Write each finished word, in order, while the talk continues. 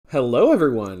Hello,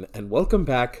 everyone, and welcome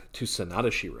back to Sonata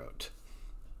She Wrote.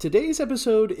 Today's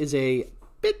episode is a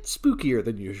bit spookier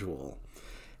than usual.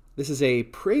 This is a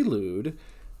prelude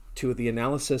to the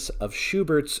analysis of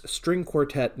Schubert's String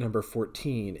Quartet number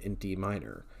 14 in D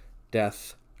minor,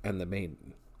 Death and the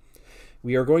Maiden.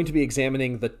 We are going to be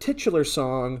examining the titular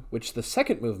song which the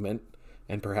second movement,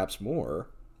 and perhaps more,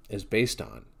 is based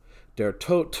on, Der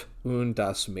Tod und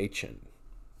das Madchen.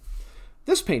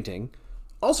 This painting,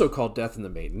 also called Death and the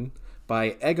Maiden,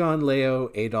 by Egon, Leo,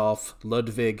 Adolf,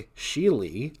 Ludwig,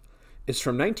 Schiele, is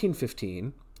from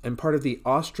 1915 and part of the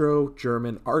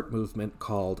Austro-German art movement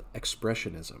called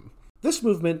Expressionism. This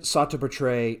movement sought to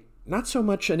portray not so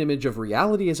much an image of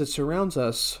reality as it surrounds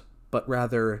us, but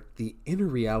rather the inner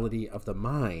reality of the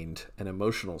mind and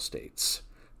emotional states,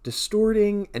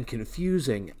 distorting and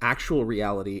confusing actual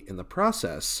reality in the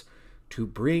process to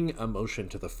bring emotion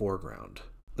to the foreground.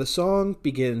 The song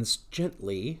begins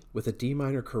gently with a D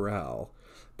minor chorale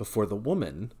before the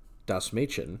woman, das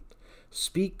Mädchen,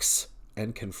 speaks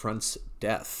and confronts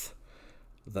death,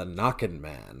 the Nacken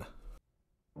Man.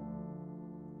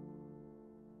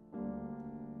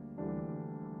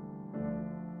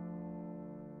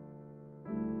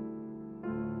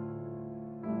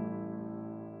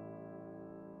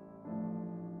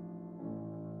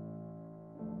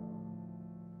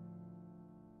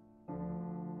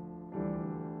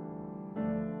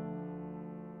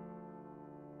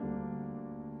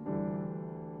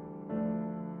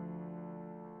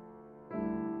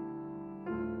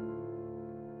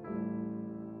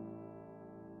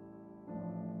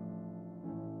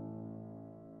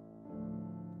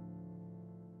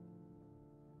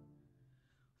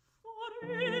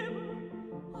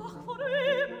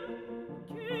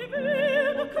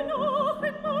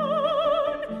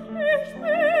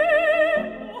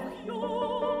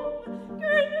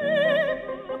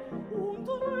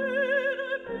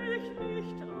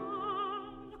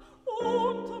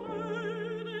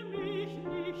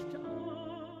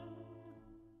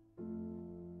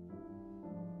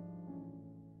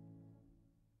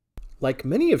 Like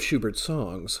many of Schubert's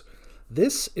songs,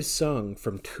 this is sung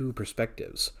from two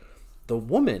perspectives. The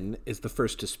woman is the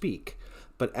first to speak,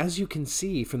 but as you can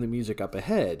see from the music up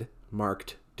ahead,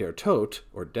 marked Der Tod,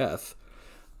 or death,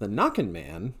 the Nacken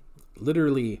Man,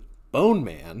 literally bone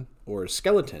man, or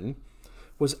skeleton,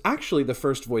 was actually the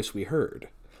first voice we heard.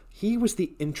 He was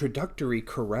the introductory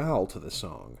chorale to the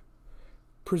song.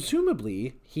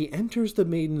 Presumably, he enters the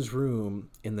maiden's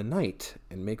room in the night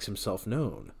and makes himself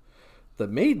known. The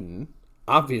maiden,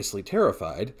 obviously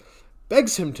terrified,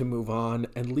 begs him to move on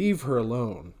and leave her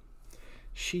alone.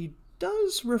 She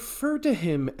does refer to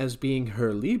him as being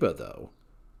her Liebe, though,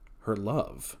 her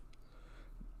love.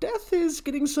 Death is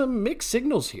getting some mixed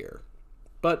signals here.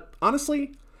 But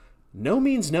honestly, no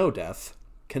means no, Death.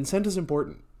 Consent is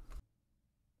important.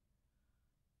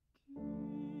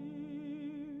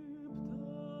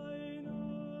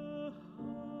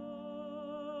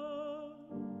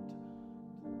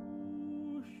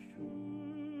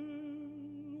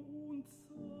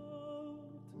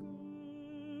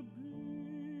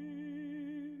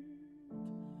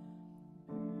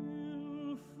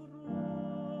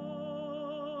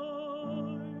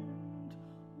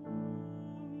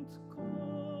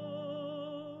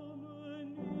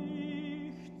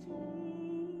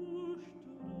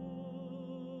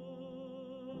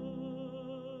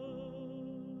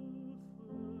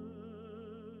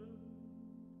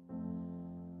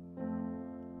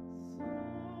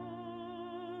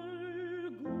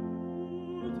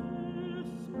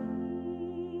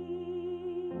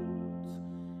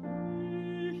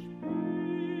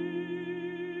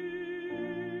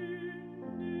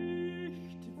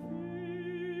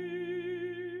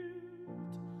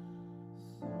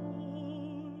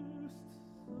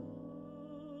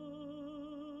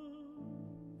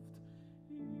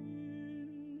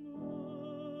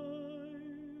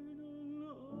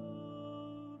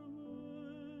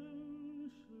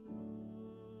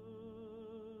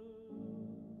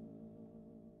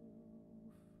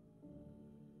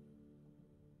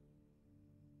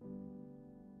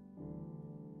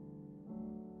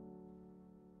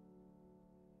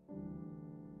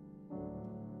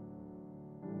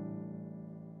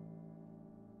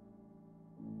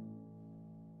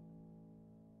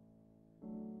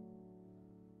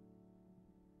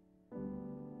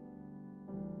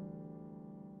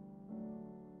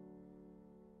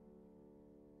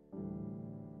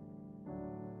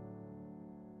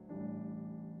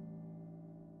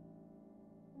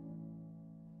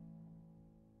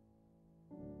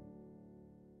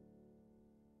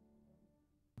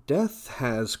 Death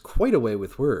has quite a way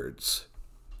with words.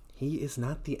 He is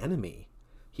not the enemy.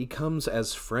 He comes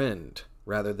as friend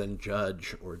rather than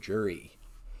judge or jury.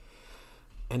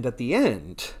 And at the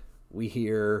end, we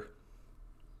hear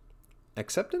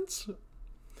acceptance?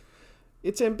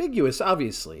 It's ambiguous,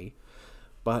 obviously,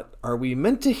 but are we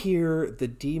meant to hear the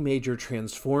D major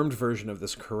transformed version of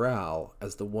this chorale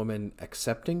as the woman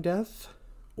accepting death?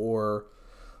 Or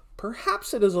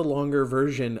perhaps it is a longer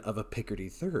version of a Picardy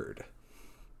third.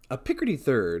 A Picardy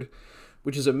third,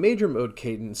 which is a major mode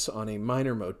cadence on a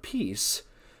minor mode piece,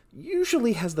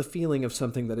 usually has the feeling of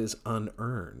something that is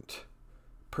unearned.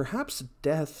 Perhaps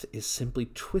death is simply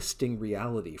twisting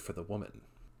reality for the woman.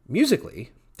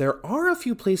 Musically, there are a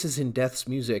few places in Death's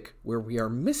music where we are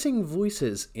missing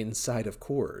voices inside of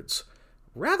chords,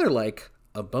 rather like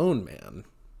a bone man.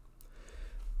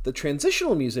 The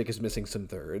transitional music is missing some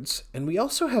thirds, and we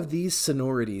also have these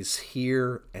sonorities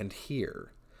here and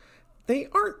here. They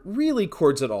aren't really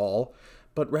chords at all,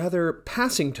 but rather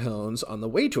passing tones on the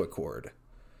way to a chord.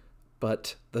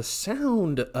 But the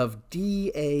sound of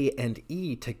D, A, and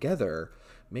E together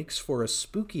makes for a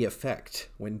spooky effect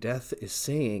when Death is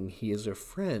saying he is a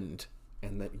friend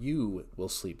and that you will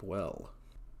sleep well.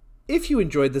 If you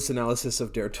enjoyed this analysis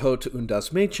of Der Tod und das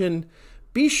Mädchen,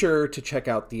 be sure to check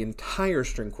out the entire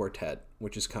string quartet,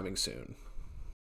 which is coming soon.